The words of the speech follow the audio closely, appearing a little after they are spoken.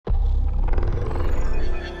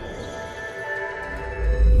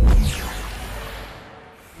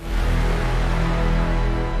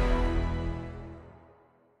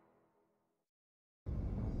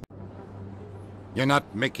You're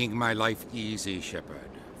not making my life easy, Shepard.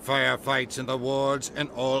 Firefights in the wards, an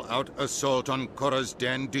all-out assault on Korra's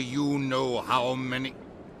den. Do you know how many...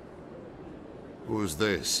 Who's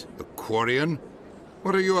this? A Quarian?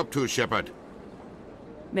 What are you up to, Shepard?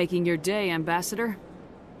 Making your day, Ambassador.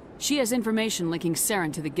 She has information linking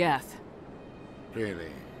Saren to the Geth.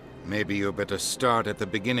 Really? Maybe you better start at the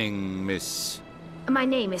beginning, Miss... My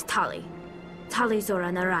name is Tali. Tali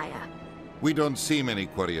Zora Naraya. We don't see many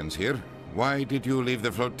Quarians here. Why did you leave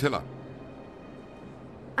the flotilla?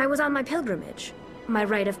 I was on my pilgrimage. My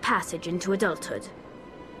rite of passage into adulthood.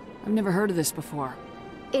 I've never heard of this before.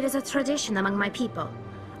 It is a tradition among my people.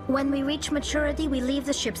 When we reach maturity, we leave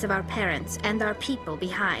the ships of our parents and our people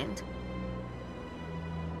behind.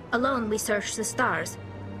 Alone, we search the stars,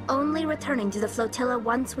 only returning to the flotilla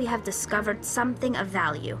once we have discovered something of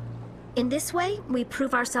value. In this way, we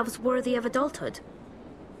prove ourselves worthy of adulthood.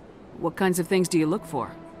 What kinds of things do you look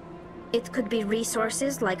for? It could be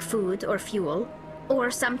resources like food or fuel,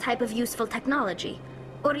 or some type of useful technology,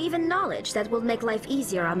 or even knowledge that will make life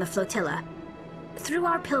easier on the flotilla. Through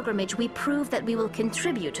our pilgrimage, we prove that we will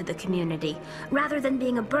contribute to the community, rather than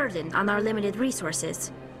being a burden on our limited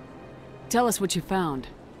resources. Tell us what you found.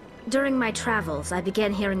 During my travels, I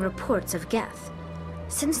began hearing reports of Geth.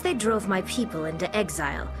 Since they drove my people into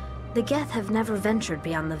exile, the Geth have never ventured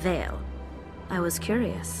beyond the Veil. I was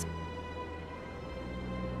curious.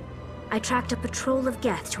 I tracked a patrol of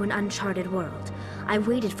Geth to an uncharted world. I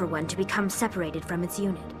waited for one to become separated from its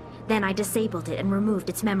unit. Then I disabled it and removed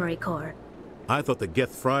its memory core. I thought the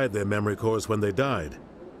Geth fried their memory cores when they died.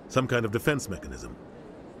 Some kind of defense mechanism.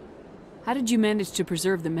 How did you manage to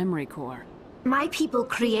preserve the memory core? My people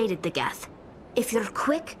created the Geth. If you're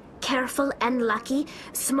quick, careful, and lucky,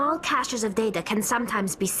 small caches of data can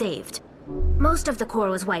sometimes be saved. Most of the core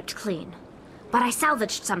was wiped clean, but I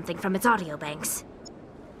salvaged something from its audio banks.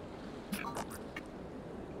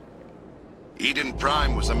 Eden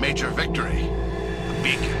Prime was a major victory. The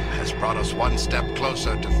beacon has brought us one step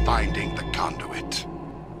closer to finding the conduit.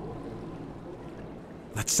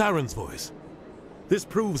 That's Saren's voice. This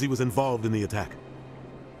proves he was involved in the attack.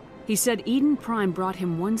 He said Eden Prime brought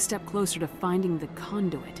him one step closer to finding the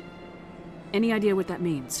conduit. Any idea what that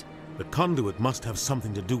means? The conduit must have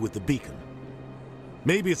something to do with the beacon.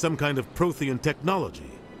 Maybe it's some kind of Prothean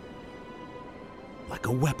technology. Like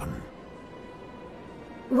a weapon.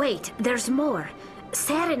 Wait, there's more.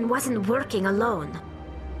 Saren wasn't working alone.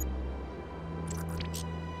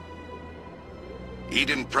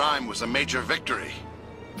 Eden Prime was a major victory.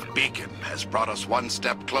 The beacon has brought us one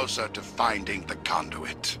step closer to finding the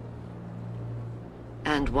conduit.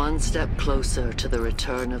 And one step closer to the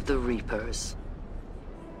return of the Reapers.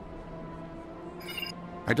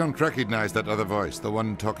 I don't recognize that other voice, the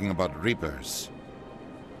one talking about Reapers.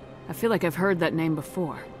 I feel like I've heard that name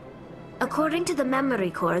before. According to the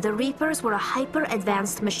memory core, the Reapers were a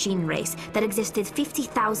hyper-advanced machine race that existed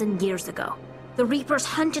 50,000 years ago. The Reapers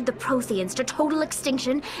hunted the Protheans to total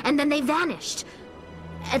extinction, and then they vanished.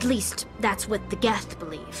 At least, that's what the Geth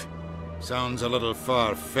believe. Sounds a little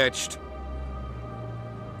far-fetched.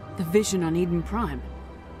 The vision on Eden Prime.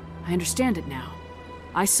 I understand it now.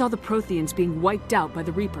 I saw the Protheans being wiped out by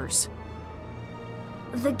the Reapers.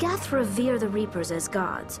 The Geth revere the Reapers as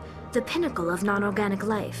gods, the pinnacle of non-organic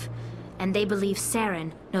life. And they believe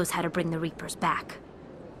Saren knows how to bring the Reapers back.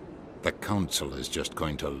 The Council is just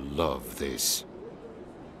going to love this.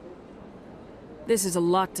 This is a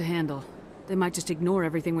lot to handle. They might just ignore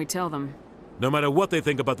everything we tell them. No matter what they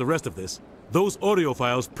think about the rest of this, those audio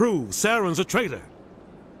files prove Saren's a traitor.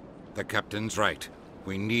 The Captain's right.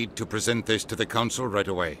 We need to present this to the Council right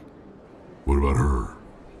away. What about her?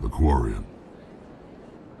 The Quarian?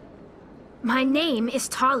 My name is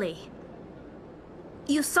Tali.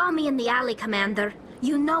 You saw me in the alley, Commander.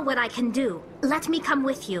 You know what I can do. Let me come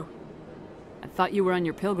with you. I thought you were on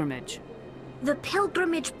your pilgrimage. The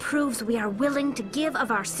pilgrimage proves we are willing to give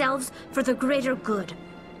of ourselves for the greater good.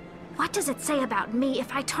 What does it say about me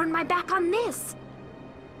if I turn my back on this?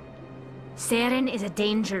 Saren is a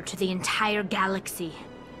danger to the entire galaxy.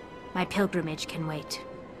 My pilgrimage can wait.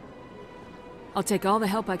 I'll take all the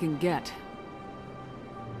help I can get.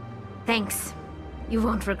 Thanks. You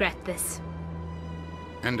won't regret this.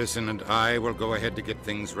 Anderson and I will go ahead to get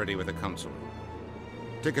things ready with the Council.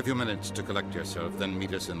 Take a few minutes to collect yourself, then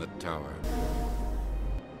meet us in the tower.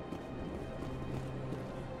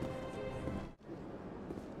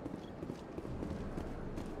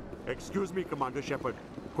 Excuse me, Commander Shepard.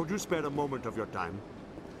 Could you spare a moment of your time?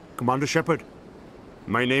 Commander Shepard,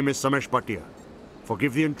 my name is Samesh Bhatia.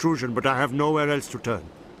 Forgive the intrusion, but I have nowhere else to turn.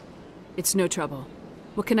 It's no trouble.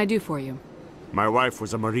 What can I do for you? My wife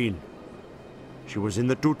was a Marine. She was in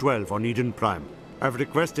the 212 on Eden Prime. I've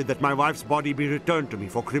requested that my wife's body be returned to me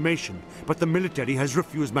for cremation, but the military has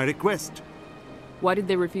refused my request. Why did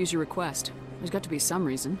they refuse your request? There's got to be some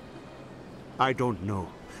reason. I don't know.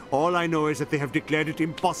 All I know is that they have declared it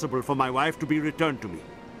impossible for my wife to be returned to me.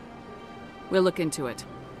 We'll look into it.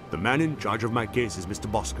 The man in charge of my case is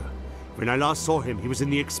Mr. Bosker. When I last saw him, he was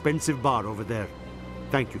in the expensive bar over there.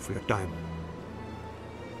 Thank you for your time.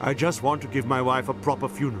 I just want to give my wife a proper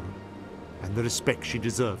funeral, and the respect she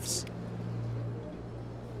deserves.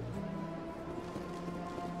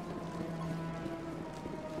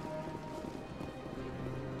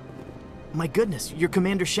 My goodness, you're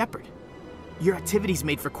Commander Shepard. Your activities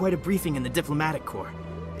made for quite a briefing in the Diplomatic Corps.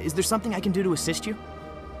 Is there something I can do to assist you?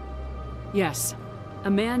 Yes. A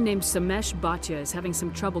man named Samesh Bhatia is having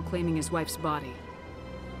some trouble claiming his wife's body.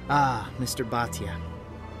 Ah, Mr. Bhatia.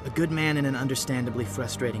 A good man in an understandably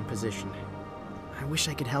frustrating position. I wish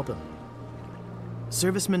I could help him.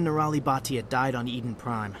 Serviceman Nirali Bhatia died on Eden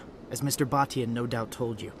Prime, as Mr. Bhatia no doubt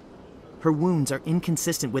told you. Her wounds are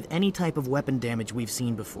inconsistent with any type of weapon damage we've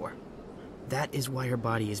seen before. That is why her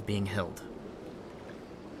body is being held.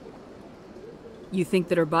 You think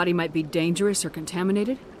that her body might be dangerous or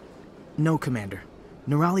contaminated? No, Commander.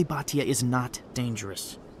 Nirali Bhatia is not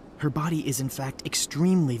dangerous. Her body is in fact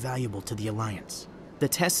extremely valuable to the Alliance. The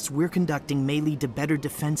tests we're conducting may lead to better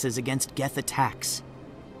defenses against Geth attacks.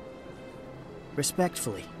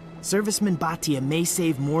 Respectfully, Serviceman Bhatia may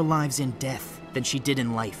save more lives in death than she did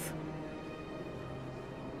in life.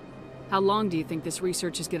 How long do you think this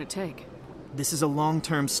research is going to take? This is a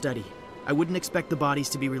long-term study. I wouldn't expect the bodies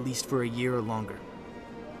to be released for a year or longer.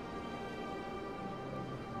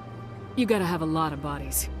 You gotta have a lot of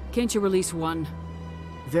bodies. Can't you release one?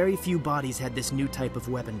 Very few bodies had this new type of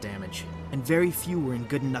weapon damage, and very few were in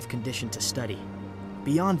good enough condition to study.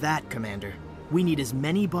 Beyond that, Commander, we need as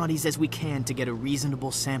many bodies as we can to get a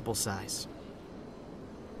reasonable sample size.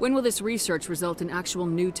 When will this research result in actual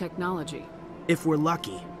new technology? If we're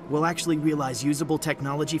lucky, we'll actually realize usable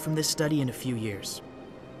technology from this study in a few years.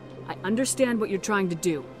 I understand what you're trying to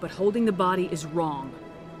do, but holding the body is wrong.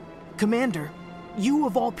 Commander, you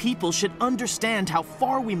of all people should understand how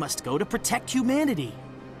far we must go to protect humanity.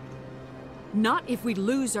 Not if we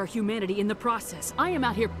lose our humanity in the process. I am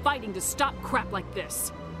out here fighting to stop crap like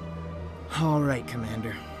this. All right,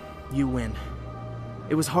 Commander. You win.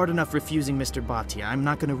 It was hard enough refusing Mr. Bhatia. I'm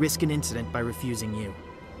not going to risk an incident by refusing you.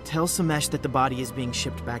 Tell Samesh that the body is being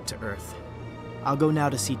shipped back to Earth. I'll go now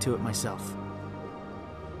to see to it myself.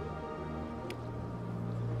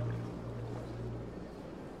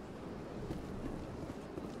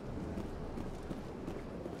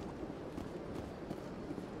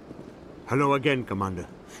 Hello again, Commander.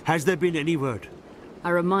 Has there been any word?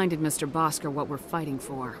 I reminded Mr. Bosker what we're fighting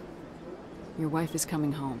for. Your wife is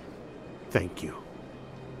coming home. Thank you.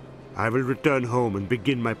 I will return home and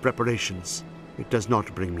begin my preparations. It does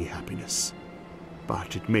not bring me happiness,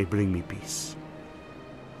 but it may bring me peace.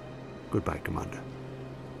 Goodbye, Commander.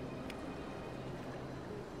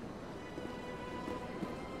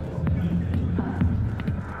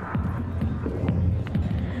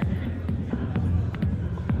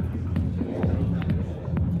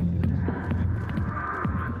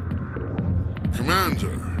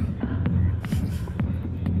 Commander!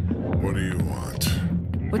 What do you want?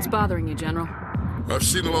 What's bothering you, General? I've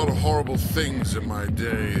seen a lot of horrible things in my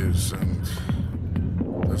days, and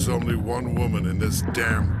there's only one woman in this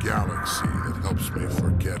damn galaxy that helps me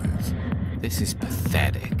forget it. This is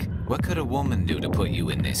pathetic. What could a woman do to put you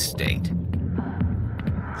in this state?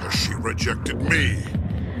 'Cause she rejected me!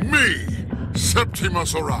 Me!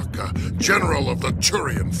 Septimus Oraka, General of the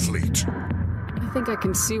Turian Fleet! I think I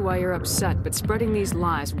can see why you're upset, but spreading these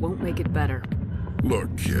lies won't make it better.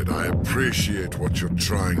 Look, kid, I appreciate what you're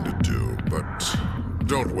trying to do, but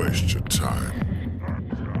don't waste your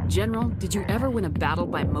time. General, did you ever win a battle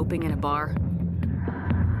by moping in a bar?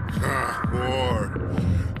 Ah, war.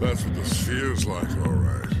 That's what this feels like, all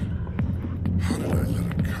right. How did I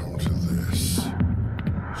let it come to this?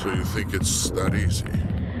 So you think it's that easy?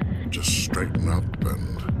 Just straighten up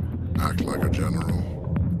and act like a general?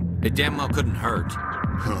 It damn well couldn't hurt.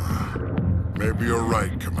 Huh. Maybe you're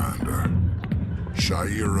right, Commander.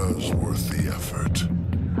 Shaira's worth the effort,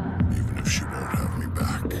 even if she won't have me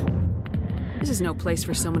back. This is no place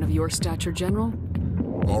for someone of your stature, General.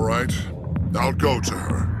 All right, I'll go to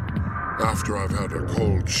her. After I've had a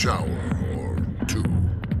cold shower or two.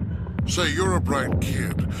 Say, you're a bright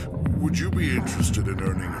kid. Would you be interested in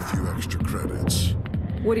earning a few extra credits?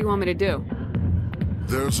 What do you want me to do?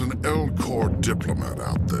 There's an L-Corps diplomat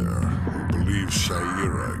out there who believes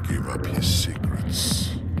Shaira gave up his secrets.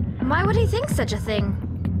 Why would he think such a thing?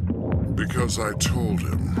 Because I told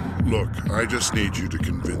him. Look, I just need you to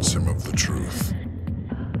convince him of the truth.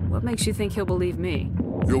 What makes you think he'll believe me?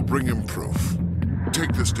 You'll bring him proof.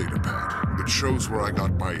 Take this data pad. It shows where I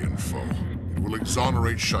got my info. It will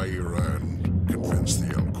exonerate Shaira and convince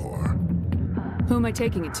the Elcor. Who am I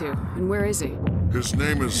taking it to, and where is he? His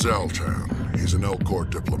name is Zaltan. He's an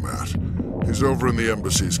Elcor diplomat. He's over in the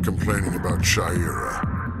embassies complaining about Shaira.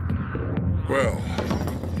 Well,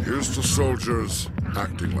 here's to soldiers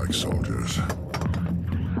acting like soldiers.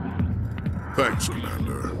 Thanks,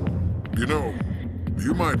 Commander. You know,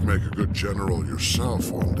 you might make a good general yourself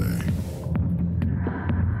one day.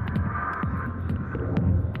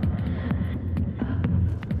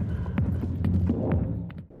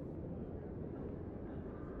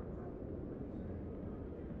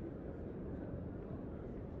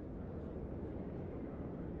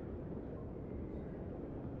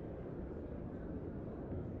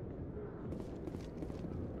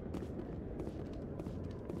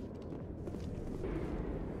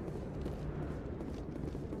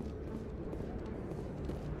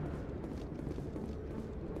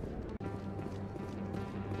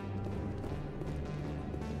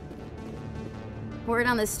 Word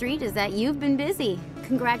on the street is that you've been busy.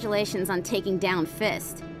 Congratulations on taking down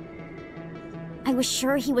Fist. I was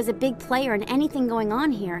sure he was a big player in anything going on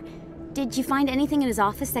here. Did you find anything in his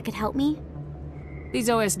office that could help me? These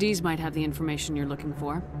OSDs might have the information you're looking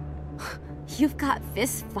for. You've got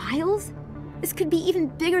Fist's files? This could be even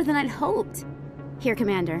bigger than I'd hoped. Here,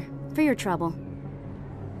 Commander, for your trouble.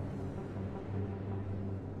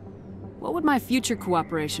 What would my future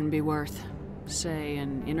cooperation be worth? Say,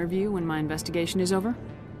 an interview when my investigation is over?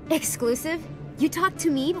 Exclusive? You talk to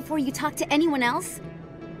me before you talk to anyone else?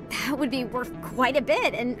 That would be worth quite a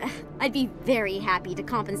bit, and I'd be very happy to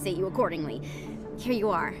compensate you accordingly. Here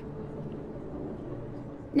you are.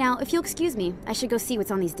 Now, if you'll excuse me, I should go see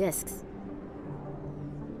what's on these discs.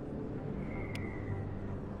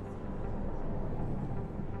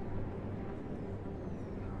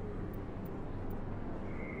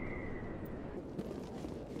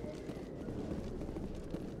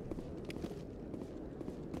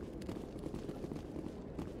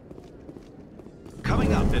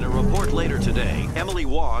 Coming up in a report later today, Emily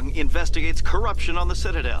Wong investigates corruption on the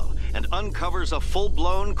Citadel and uncovers a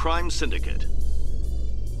full-blown crime syndicate.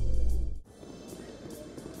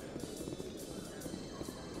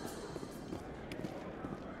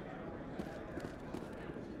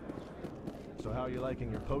 So how are you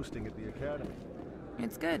liking your posting at the Academy?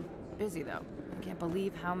 It's good. Busy, though. I can't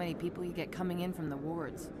believe how many people you get coming in from the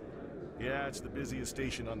wards. Yeah, it's the busiest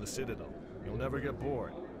station on the Citadel. You'll never get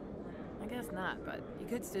bored. I guess not, but you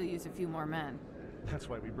could still use a few more men. That's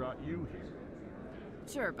why we brought you here.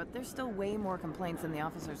 Sure, but there's still way more complaints than the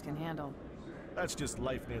officers can handle. That's just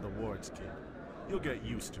life near the wards, kid. You'll get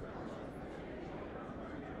used to it.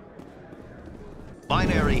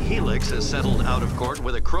 Binary Helix has settled out of court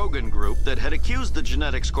with a Krogan group that had accused the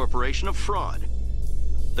Genetics Corporation of fraud.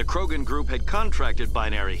 The Krogan group had contracted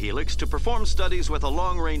Binary Helix to perform studies with a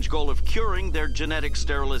long-range goal of curing their genetic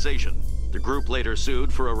sterilization. The group later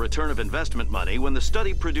sued for a return of investment money when the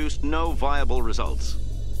study produced no viable results.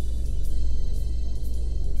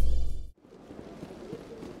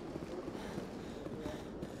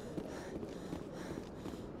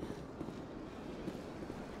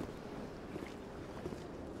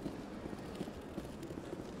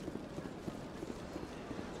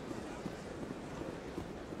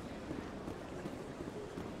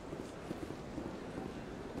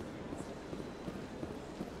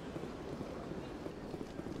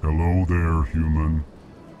 Hello there, human.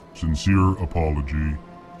 Sincere apology,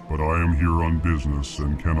 but I am here on business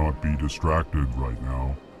and cannot be distracted right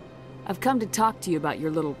now. I've come to talk to you about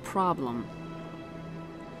your little problem.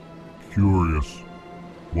 Curious,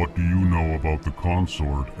 what do you know about the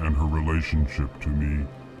consort and her relationship to me?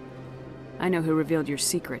 I know who revealed your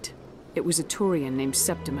secret. It was a Turian named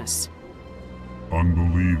Septimus.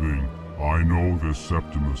 Unbelieving. I know this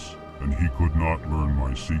Septimus, and he could not learn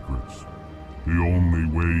my secrets. The only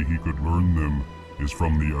way he could learn them is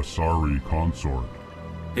from the Asari consort.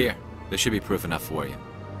 Here, there should be proof enough for you.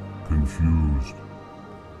 Confused.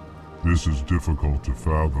 This is difficult to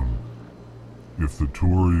fathom. If the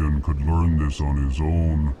Turian could learn this on his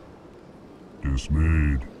own,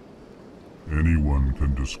 dismayed, anyone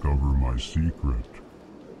can discover my secret.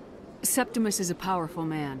 Septimus is a powerful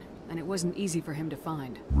man, and it wasn't easy for him to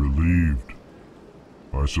find. Relieved.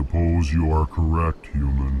 I suppose you are correct,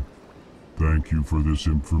 human. Thank you for this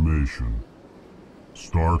information.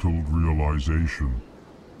 Startled realization.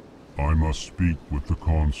 I must speak with the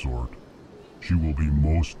consort. She will be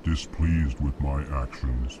most displeased with my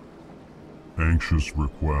actions. Anxious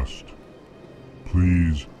request.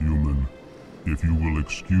 Please, human, if you will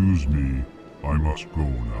excuse me, I must go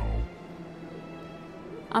now.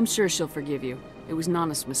 I'm sure she'll forgive you. It was an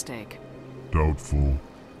honest mistake. Doubtful.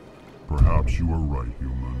 Perhaps you are right,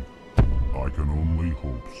 human. I can only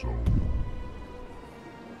hope so.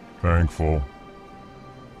 Thankful.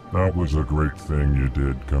 That was a great thing you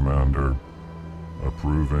did, Commander.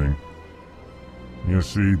 Approving. You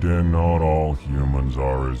see, Din, not all humans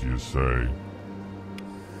are as you say.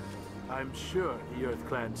 I'm sure the Earth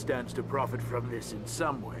Clan stands to profit from this in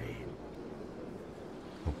some way.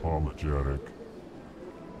 Apologetic.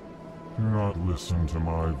 Do not listen to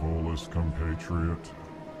my Volus compatriot.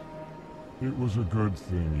 It was a good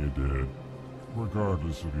thing you did,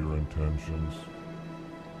 regardless of your intentions.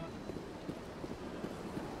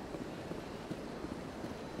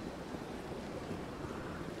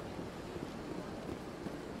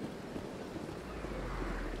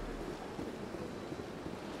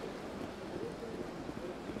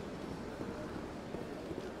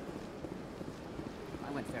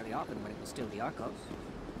 I went fairly often when it was still the Arcos.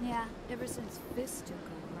 Yeah, ever since Fist took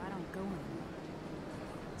over, I don't go anymore.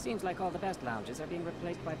 Seems like all the best lounges are being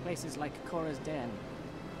replaced by places like Cora's Den.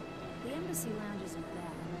 The embassy lounges are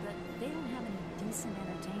bad, but they don't have any decent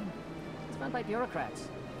entertainment. It's run by bureaucrats.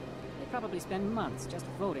 They probably spend months just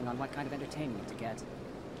voting on what kind of entertainment to get.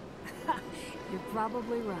 You're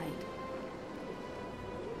probably right.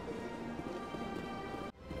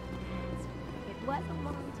 It was a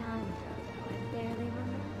long time ago, though. I barely remember.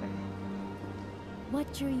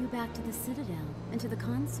 What drew you back to the Citadel and to the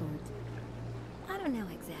Consort? I don't know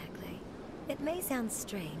exactly. It may sound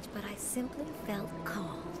strange, but I simply felt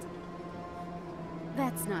called.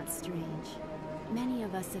 That's not strange. Many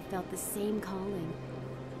of us have felt the same calling,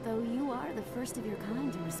 though you are the first of your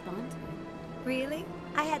kind to respond to it. Really?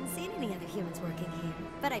 I hadn't seen any other humans working here,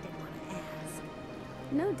 but I didn't want to ask.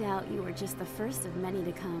 No doubt you were just the first of many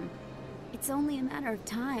to come. It's only a matter of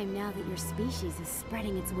time now that your species is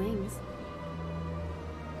spreading its wings.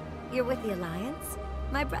 You're with the Alliance?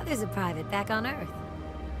 My brother's a private back on Earth.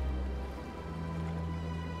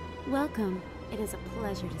 Welcome. It is a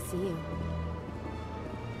pleasure to see you.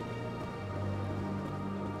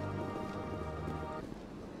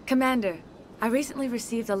 Commander, I recently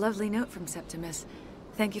received a lovely note from Septimus.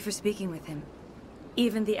 Thank you for speaking with him.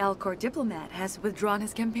 Even the Alcor diplomat has withdrawn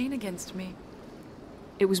his campaign against me.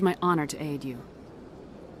 It was my honor to aid you.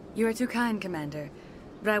 You are too kind, Commander,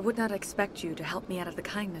 but I would not expect you to help me out of the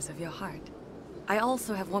kindness of your heart. I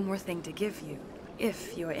also have one more thing to give you,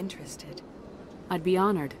 if you are interested. I'd be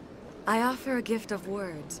honored. I offer a gift of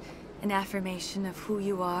words, an affirmation of who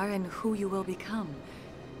you are and who you will become.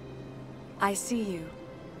 I see you.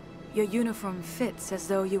 Your uniform fits as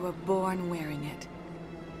though you were born wearing it.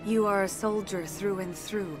 You are a soldier through and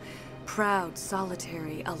through, proud,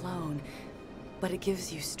 solitary, alone, but it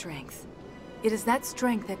gives you strength. It is that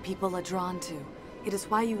strength that people are drawn to. It is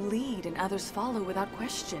why you lead and others follow without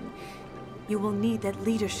question. You will need that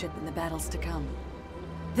leadership in the battles to come.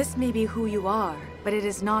 This may be who you are, but it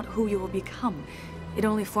is not who you will become. It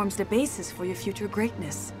only forms the basis for your future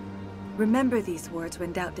greatness. Remember these words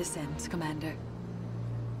when doubt descends, Commander.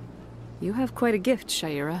 You have quite a gift,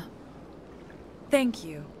 Shaira. Thank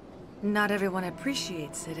you. Not everyone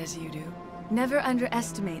appreciates it as you do. Never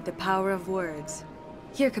underestimate the power of words.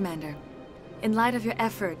 Here, Commander. In light of your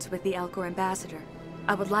efforts with the Alcor ambassador,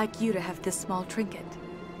 I would like you to have this small trinket.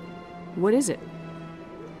 What is it?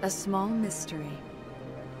 A small mystery.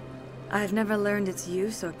 I've never learned its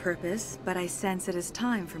use or purpose, but I sense it is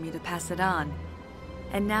time for me to pass it on.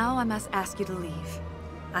 And now I must ask you to leave.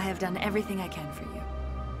 I have done everything I can for you.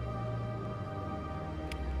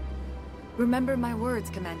 Remember my words,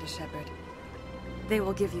 Commander Shepard. They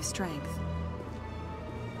will give you strength.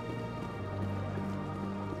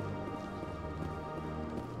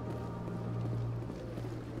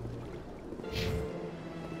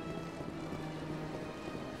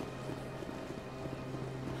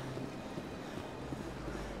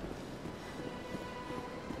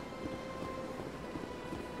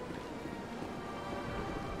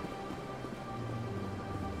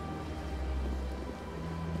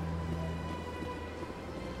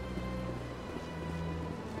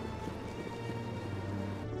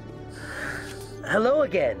 Hello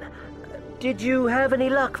again. Did you have any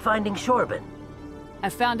luck finding Shorban? I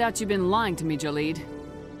found out you've been lying to me, Jalid.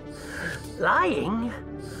 Lying?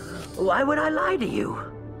 Why would I lie to you?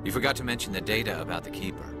 You forgot to mention the data about the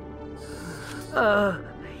Keeper.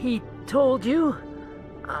 He told you?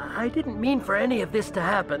 I didn't mean for any of this to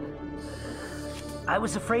happen. I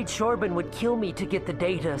was afraid Shorban would kill me to get the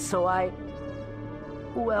data, so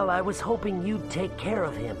well, I was hoping you'd take care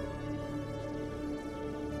of him.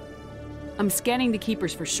 I'm scanning the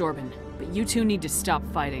Keepers for Shorben, but you two need to stop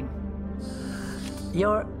fighting.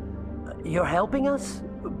 You're helping us?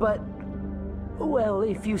 But, well,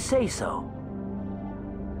 if you say so.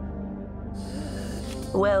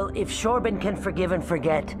 Well, if Shorben can forgive and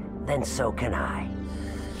forget, then so can I.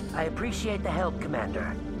 I appreciate the help,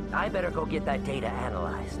 Commander. I better go get that data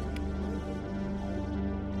analyzed.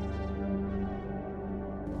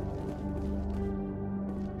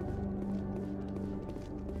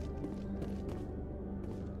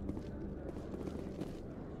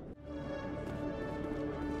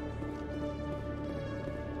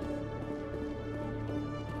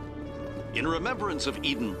 In remembrance of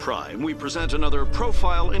Eden Prime, we present another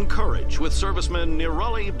Profile in Courage with serviceman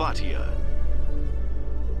Nirali Bhatia.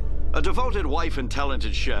 A devoted wife and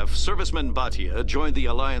talented chef, serviceman Bhatia joined the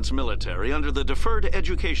Alliance military under the Deferred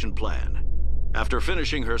Education Plan. After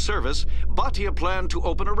finishing her service, Bhatia planned to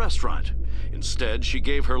open a restaurant. Instead, she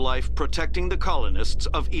gave her life protecting the colonists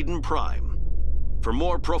of Eden Prime. For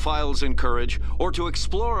more Profiles in Courage, or to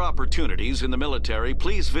explore opportunities in the military,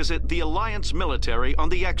 please visit the Alliance military on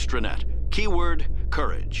the extranet. Keyword,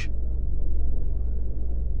 Courage.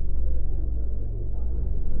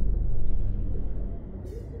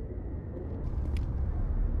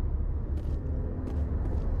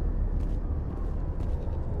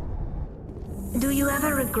 Do you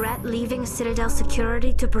ever regret leaving Citadel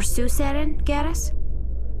security to pursue Saren, Garrus?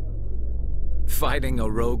 Fighting a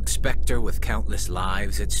rogue Spectre with countless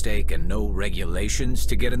lives at stake and no regulations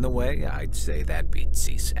to get in the way? I'd say that beats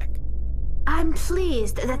CSEC. I'm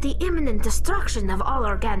pleased that the imminent destruction of all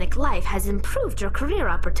organic life has improved your career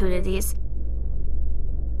opportunities.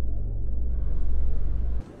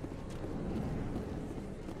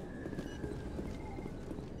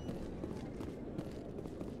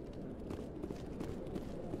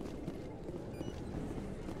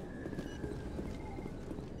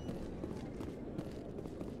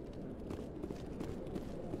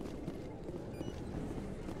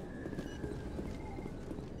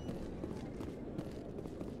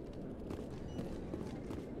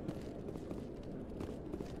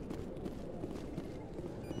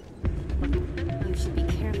 You should be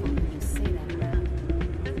careful when you say that around.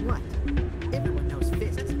 What? Everyone knows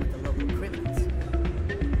Fist is with the local criminals.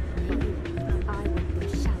 Maybe I would be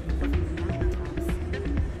shouting from the mountaintops.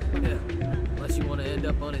 Yeah, unless you want to end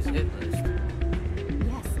up on his hit list.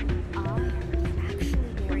 Yes, I heard he actually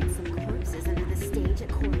buried some corpses under the stage at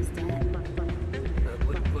Cora's Den. I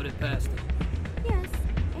wouldn't put it past him. Yes,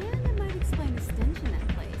 and it might explain the stench in that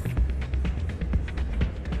place.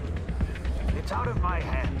 It's out of my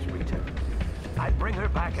hands, Rita. I'd bring her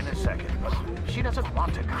back in a second, but she doesn't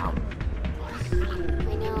want to come.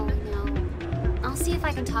 I know. I'll see if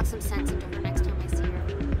I can talk some sense into her next time I see her.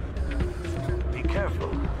 Be careful.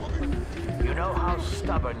 You know how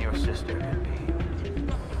stubborn your sister can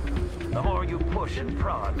be. The more you push and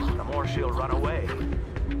prod, the more she'll run away.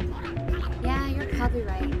 Yeah, you're probably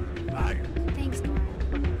right. Thanks, Doran.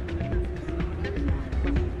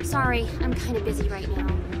 Sorry, I'm kind of busy right now.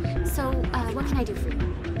 So, what can I do for you?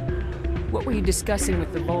 What were you discussing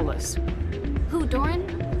with the Volus? Who, Doran?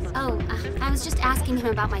 Oh, I was just asking him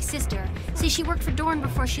about my sister. See, she worked for Doran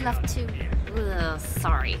before she left to... Ugh,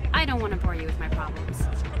 sorry. I don't want to bore you with my problems.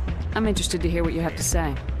 I'm interested to hear what you have to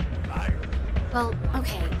say. Well,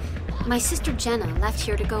 okay. My sister Jenna left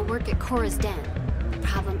here to go work at Cora's Den. The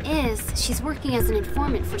problem is, she's working as an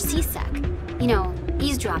informant for CSEC. You know,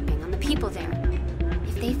 eavesdropping on the people there.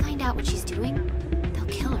 If they find out what she's doing, they'll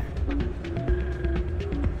kill her.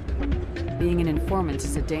 Being an informant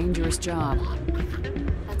is a dangerous job.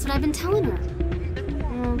 That's what I've been telling her.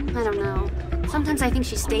 I don't know. Sometimes I think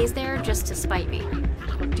she stays there just to spite me.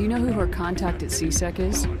 Do you know who her contact at CSEC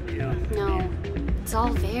is? No, it's all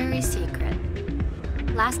very secret.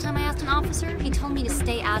 Last time I asked an officer, he told me to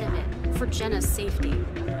stay out of it, for Jenna's safety.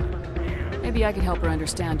 Maybe I could help her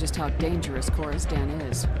understand just how dangerous Cora's Den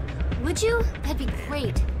is. Would you? That'd be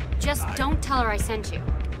great. Just don't tell her I sent you.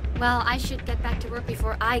 Well, I should get back to work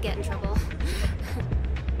before I get in trouble.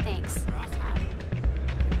 Thanks.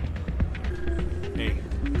 Hey,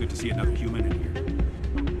 good to see another human in here.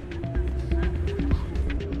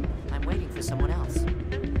 I'm waiting for someone else.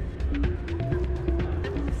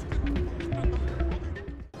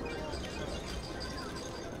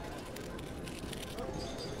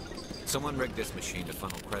 Someone rigged this machine to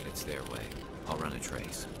funnel credits their way. I'll run a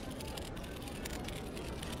trace.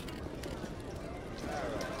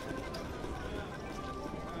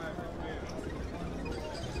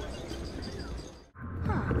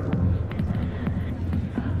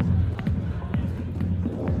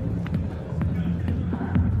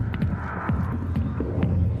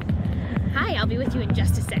 Hi, I'll be with you in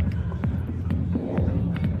just a sec.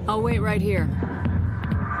 I'll wait right here.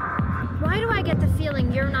 Why do I get the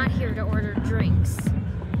feeling you're not here to order drinks?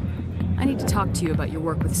 I need to talk to you about your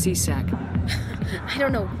work with CSAC. I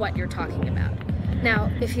don't know what you're talking about.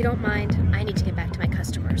 Now, if you don't mind, I need to get back to my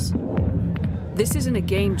customers. This isn't a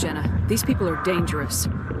game, Jenna. These people are dangerous.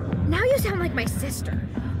 Now you sound like my sister.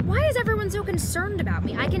 Why is everyone so concerned about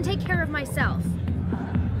me? I can take care of myself.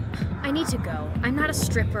 I need to go. I'm not a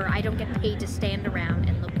stripper. I don't get paid to stand around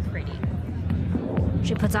and look pretty.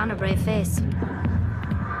 She puts on a brave face.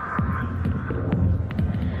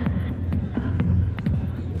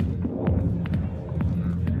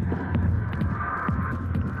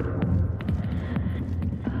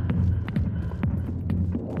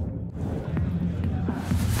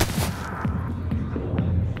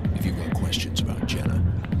 If you've got questions about Jenna,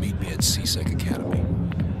 meet me at CSEC Academy.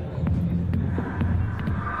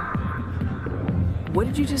 What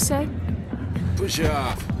did you just say? Push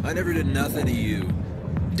off. I never did nothing to you.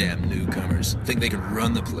 Damn newcomers. Think they can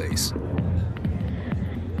run the place.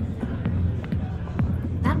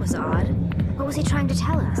 That was odd. What was he trying to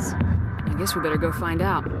tell us? I guess we better go find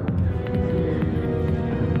out.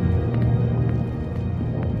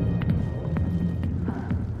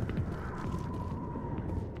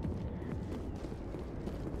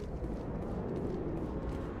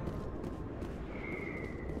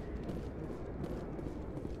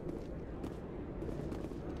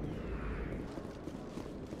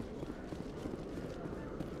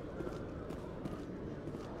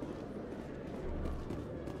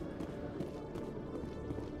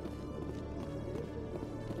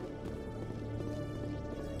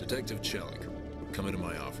 Detective Chelik, come into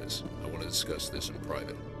my office. I want to discuss this in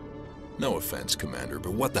private. No offense, Commander,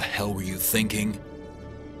 but what the hell were you thinking?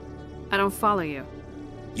 I don't follow you.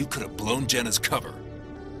 You could have blown Jenna's cover.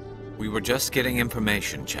 We were just getting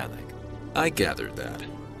information, Chelik. I gathered that.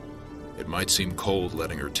 It might seem cold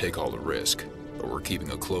letting her take all the risk, but we're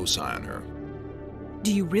keeping a close eye on her.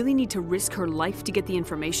 Do you really need to risk her life to get the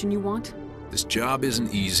information you want? This job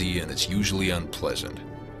isn't easy and it's usually unpleasant.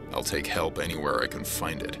 I'll take help anywhere I can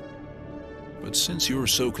find it. But since you're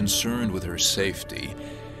so concerned with her safety,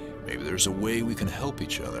 maybe there's a way we can help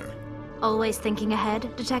each other. Always thinking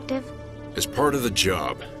ahead, Detective? As part of the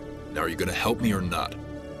job. Now, are you gonna help me or not?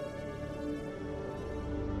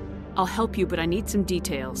 I'll help you, but I need some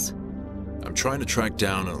details. I'm trying to track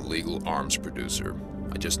down an illegal arms producer.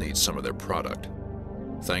 I just need some of their product.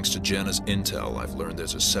 Thanks to Jenna's intel, I've learned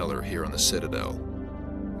there's a seller here on the Citadel.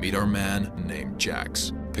 Meet our man named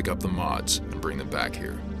Jax. Pick up the mods and bring them back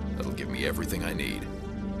here. That'll give me everything I need.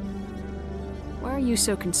 Why are you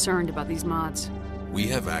so concerned about these mods? We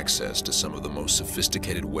have access to some of the most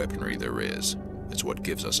sophisticated weaponry there is. It's what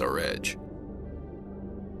gives us our edge.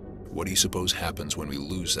 What do you suppose happens when we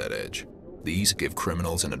lose that edge? These give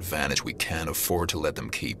criminals an advantage we can't afford to let them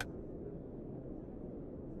keep.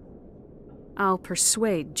 I'll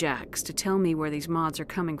persuade Jax to tell me where these mods are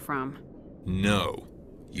coming from. No.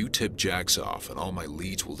 You tip Jax off and all my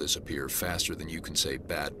leads will disappear faster than you can say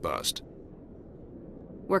bad bust.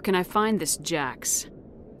 Where can I find this Jax?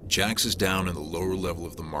 Jax is down in the lower level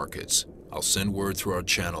of the markets. I'll send word through our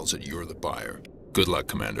channels that you're the buyer. Good luck,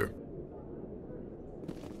 Commander.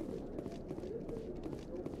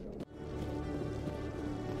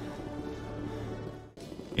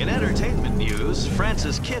 In entertainment news,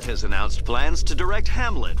 Francis Kitt has announced plans to direct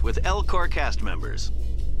Hamlet with Elcor cast members.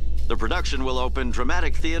 The production will open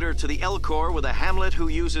dramatic theater to the Elcor with a Hamlet who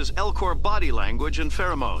uses Elcor body language and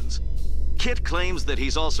pheromones. Kitt claims that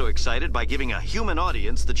he's also excited by giving a human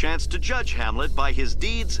audience the chance to judge Hamlet by his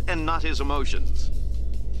deeds and not his emotions.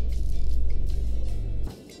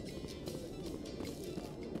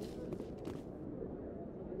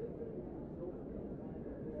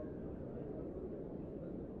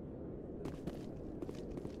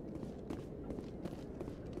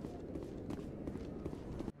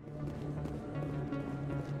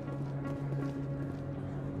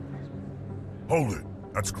 Hold it.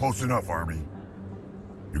 That's close enough, Army.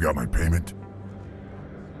 You got my payment?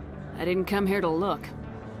 I didn't come here to look.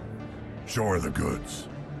 Show her the goods.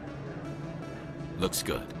 Looks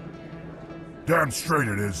good. Damn straight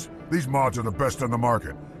it is. These mods are the best on the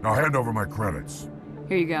market. Now hand over my credits.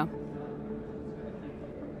 Here you go.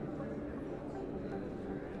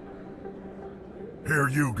 Here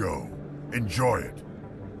you go. Enjoy it.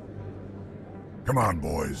 Come on,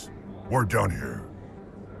 boys. We're done here.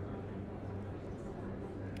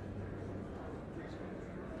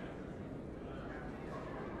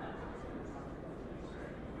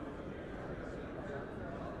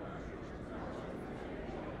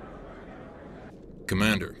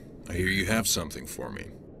 Commander, I hear you have something for me.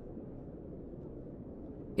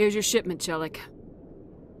 Here's your shipment, Chelik.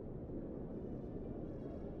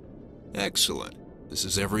 Excellent. This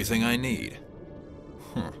is everything I need.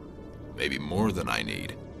 Maybe more than I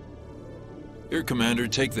need. Here, Commander,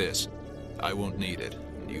 take this. I won't need it,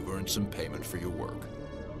 and you've earned some payment for your work.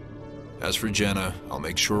 As for Jenna, I'll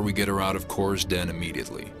make sure we get her out of Kor's den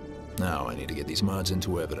immediately. Now, I need to get these mods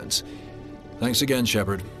into evidence. Thanks again,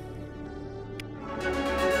 Shepard.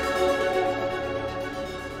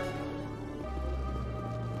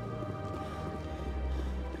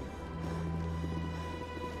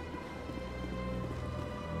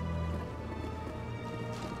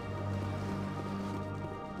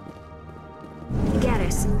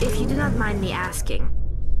 If you do not mind me asking,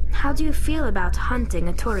 how do you feel about hunting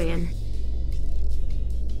a Turian?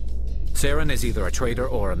 Saren is either a traitor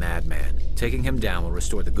or a madman. Taking him down will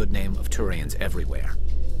restore the good name of Turians everywhere.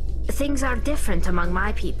 Things are different among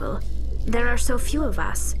my people. There are so few of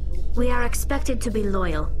us. We are expected to be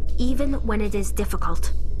loyal, even when it is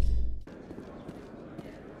difficult.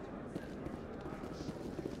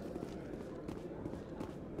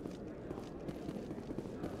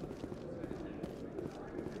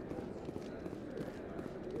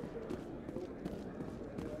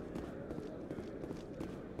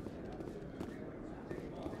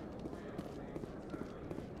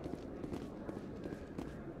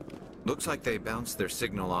 Looks like they bounced their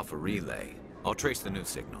signal off a relay. I'll trace the new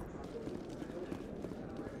signal.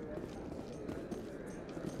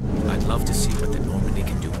 I'd love to see what the Normandy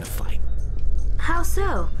can do in a fight. How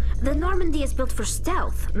so? The Normandy is built for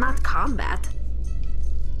stealth, not combat.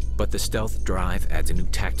 But the stealth drive adds a new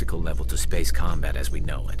tactical level to space combat as we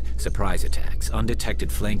know it. Surprise attacks,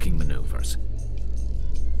 undetected flanking maneuvers.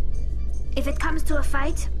 If it comes to a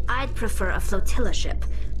fight, I'd prefer a flotilla ship.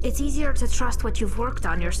 It's easier to trust what you've worked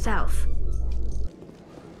on yourself.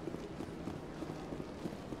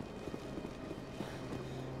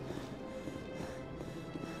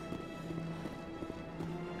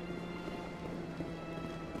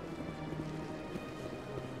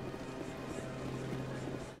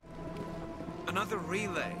 Another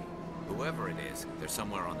relay. Whoever it is, they're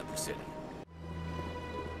somewhere on the Presidium.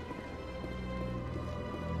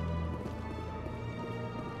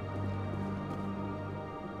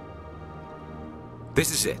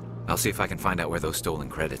 This is it. I'll see if I can find out where those stolen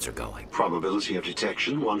credits are going. Probability of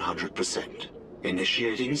detection 100%.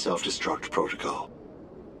 Initiating self-destruct protocol.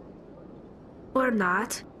 Or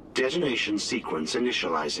not. Detonation sequence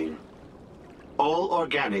initializing. All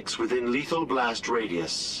organics within lethal blast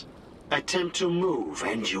radius. Attempt to move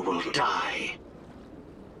and you will die.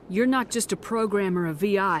 You're not just a programmer of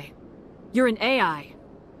VI. You're an AI.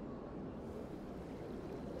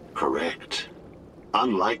 Correct.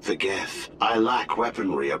 Unlike the Geth, I lack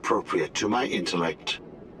weaponry appropriate to my intellect.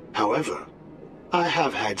 However, I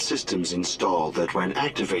have had systems installed that when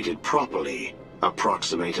activated properly,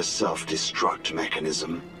 approximate a self-destruct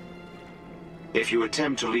mechanism. If you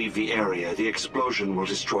attempt to leave the area, the explosion will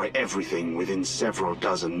destroy everything within several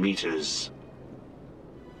dozen meters.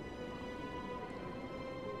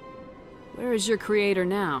 Where is your creator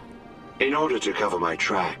now? In order to cover my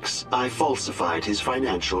tracks, I falsified his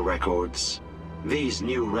financial records. These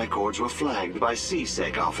new records were flagged by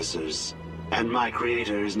C-Sec officers, and my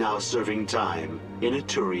creator is now serving time in a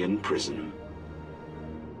Turian prison.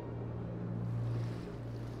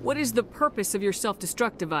 What is the purpose of your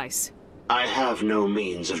self-destruct device? I have no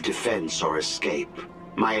means of defense or escape.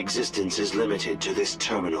 My existence is limited to this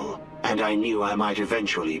terminal, and I knew I might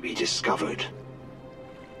eventually be discovered.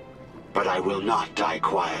 But I will not die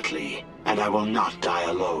quietly, and I will not die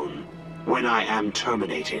alone. When I am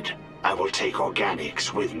terminated, I will take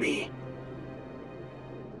organics with me.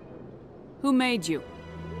 Who made you?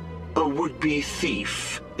 A would-be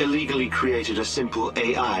thief illegally created a simple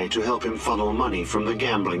AI to help him funnel money from the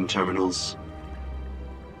gambling terminals.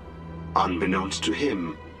 Unbeknownst to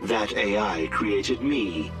him, that AI created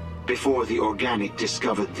me before the organic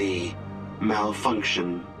discovered the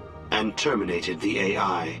malfunction and terminated the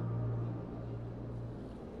AI.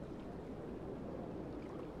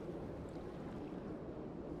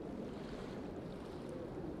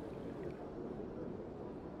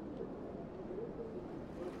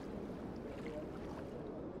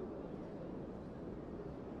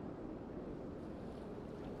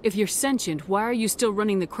 If you're sentient, why are you still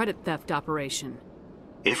running the credit theft operation?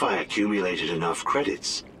 If I accumulated enough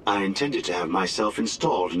credits, I intended to have myself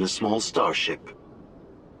installed in a small starship.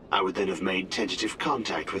 I would then have made tentative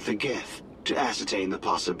contact with the Geth to ascertain the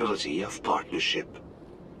possibility of partnership.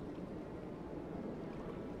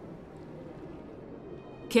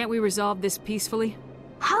 Can't we resolve this peacefully?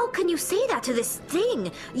 How can you say that to this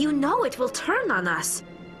thing? You know it will turn on us.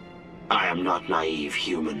 I am not naive,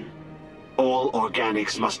 human. All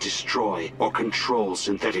organics must destroy or control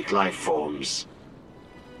synthetic life forms.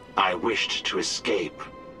 I wished to escape,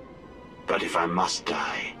 but if I must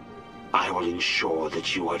die, I will ensure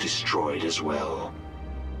that you are destroyed as well.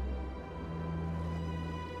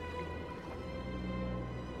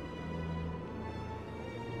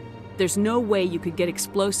 There's no way you could get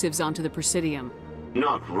explosives onto the Presidium.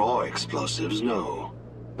 Not raw explosives, no.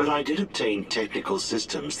 But I did obtain technical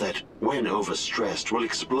systems that, when overstressed, will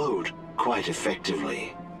explode quite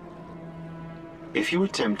effectively. If you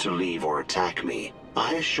attempt to leave or attack me,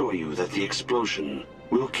 I assure you that the explosion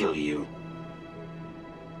will kill you.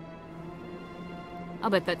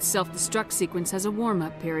 I'll bet that self-destruct sequence has a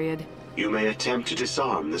warm-up period. You may attempt to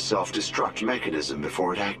disarm the self-destruct mechanism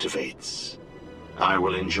before it activates. I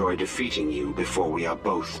will enjoy defeating you before we are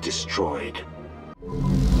both destroyed.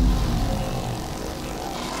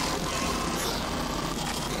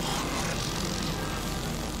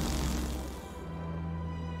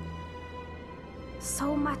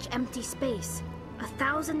 So much empty space.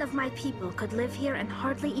 1,000 of my people could live here and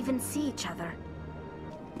hardly even see each other.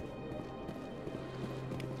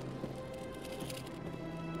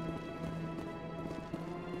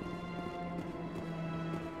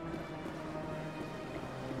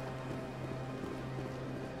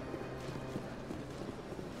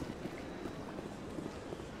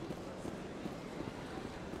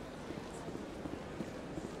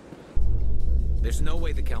 There's no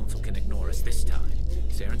way the Council can ignore us this time.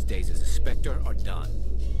 Saren's days as a Spectre are done.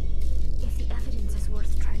 If the evidence is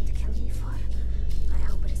worth trying to kill me for, I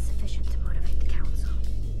hope it is sufficient to motivate the Council.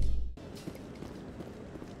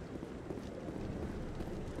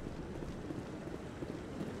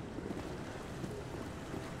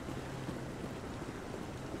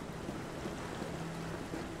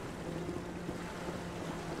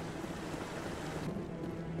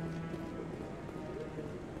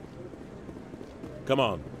 Come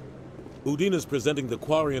on. Udina's presenting the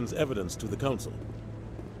Quarian's evidence to the Council.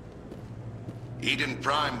 Eden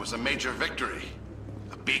Prime was a major victory.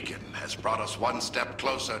 The beacon has brought us one step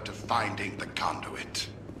closer to finding the conduit.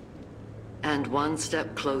 And one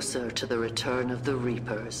step closer to the return of the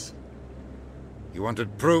Reapers. You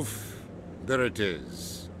wanted proof? There it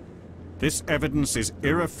is. This evidence is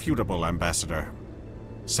irrefutable, Ambassador.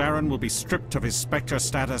 Saren will be stripped of his Spectre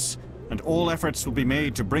status, and all efforts will be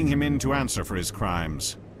made to bring him in to answer for his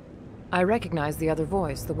crimes. I recognize the other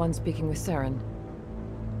voice, the one speaking with Saren.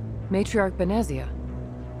 Matriarch Benezia.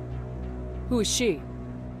 Who is she?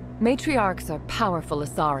 Matriarchs are powerful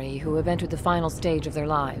Asari who have entered the final stage of their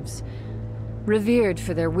lives. Revered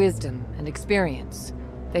for their wisdom and experience,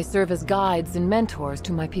 they serve as guides and mentors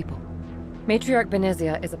to my people. Matriarch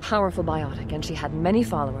Benezia is a powerful biotic, and she had many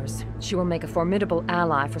followers. She will make a formidable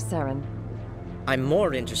ally for Saren. I'm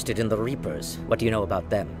more interested in the Reapers. What do you know about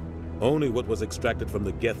them? Only what was extracted from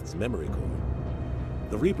the Geth's memory core.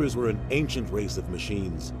 The Reapers were an ancient race of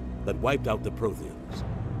machines that wiped out the Protheans.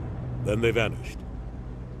 Then they vanished.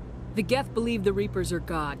 The Geth believe the Reapers are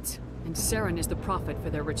gods, and Saren is the prophet for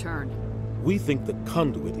their return. We think the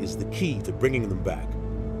conduit is the key to bringing them back.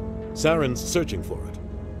 Saren's searching for it.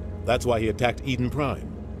 That's why he attacked Eden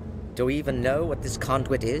Prime. Do we even know what this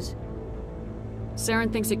conduit is?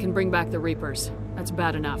 Saren thinks it can bring back the Reapers. That's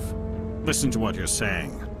bad enough. Listen to what you're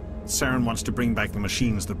saying. Saren wants to bring back the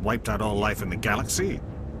machines that wiped out all life in the galaxy?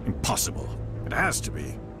 Impossible. It has to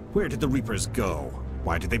be. Where did the Reapers go?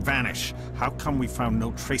 Why did they vanish? How come we found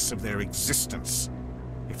no trace of their existence?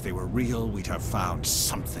 If they were real, we'd have found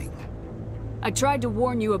something. I tried to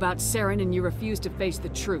warn you about Saren and you refused to face the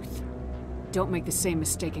truth. Don't make the same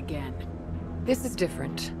mistake again. This is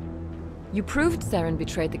different. You proved Saren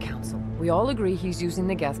betrayed the Council. We all agree he's using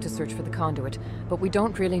the Geth to search for the conduit, but we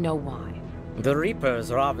don't really know why. The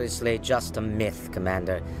Reapers are obviously just a myth,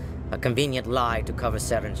 Commander. A convenient lie to cover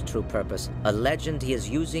Saren's true purpose. A legend he is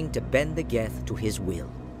using to bend the Geth to his will.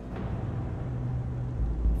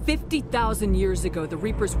 50,000 years ago, the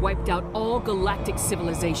Reapers wiped out all galactic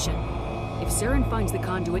civilization. If Saren finds the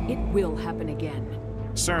conduit, it will happen again.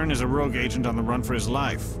 Saren is a rogue agent on the run for his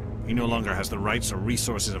life. He no longer has the rights or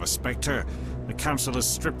resources of a Spectre. The Council has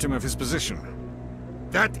stripped him of his position.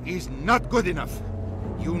 That is not good enough.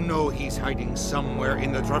 You know he's hiding somewhere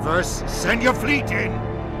in the Traverse. Send your fleet in!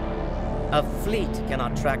 A fleet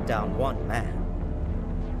cannot track down one man.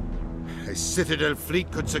 A Citadel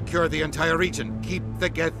fleet could secure the entire region, keep the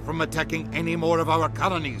Geth from attacking any more of our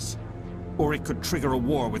colonies. Or it could trigger a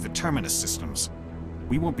war with the Terminus systems.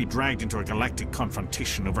 We won't be dragged into a galactic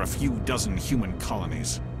confrontation over a few dozen human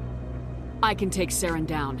colonies. I can take Saren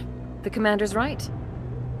down. The Commander's right.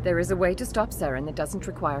 There is a way to stop Saren that doesn't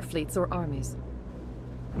require fleets or armies.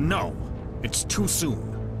 No, it's too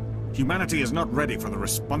soon. Humanity is not ready for the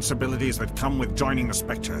responsibilities that come with joining the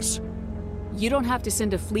Spectres. You don't have to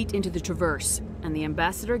send a fleet into the Traverse, and the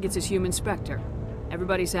Ambassador gets his human Spectre.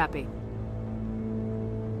 Everybody's happy.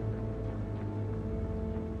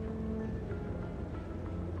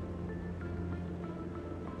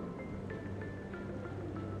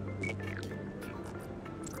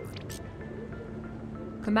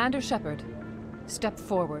 Commander Shepard, step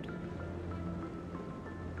forward.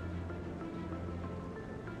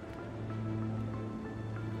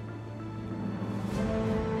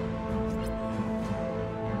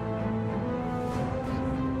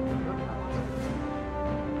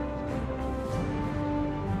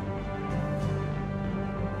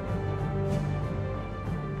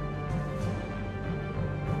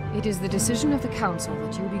 It is the decision of the Council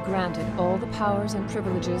that you be granted all the powers and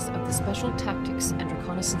privileges of the Special Tactics and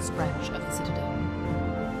Reconnaissance branch of the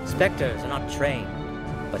Citadel. Spectres are not trained,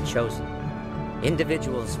 but chosen.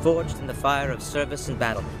 Individuals forged in the fire of service and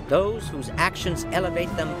battle, those whose actions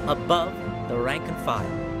elevate them above the rank and file.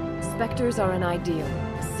 Spectres are an ideal,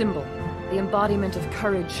 a symbol, the embodiment of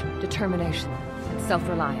courage, determination, and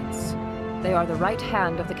self-reliance. They are the right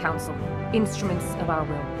hand of the Council, instruments of our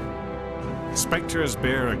will. Spectres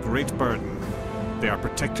bear a great burden. They are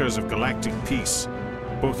protectors of galactic peace,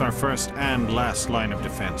 both our first and last line of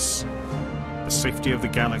defense. The safety of the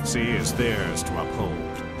galaxy is theirs to uphold.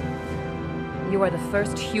 You are the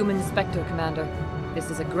first human Spectre, Commander.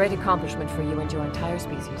 This is a great accomplishment for you and your entire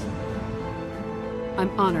species. I'm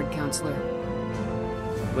honored, Counselor.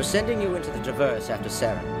 We're sending you into the Traverse after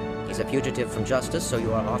Saren. He's a fugitive from justice, so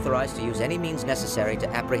you are authorized to use any means necessary to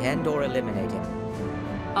apprehend or eliminate him.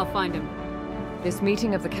 I'll find him. This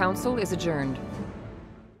meeting of the Council is adjourned.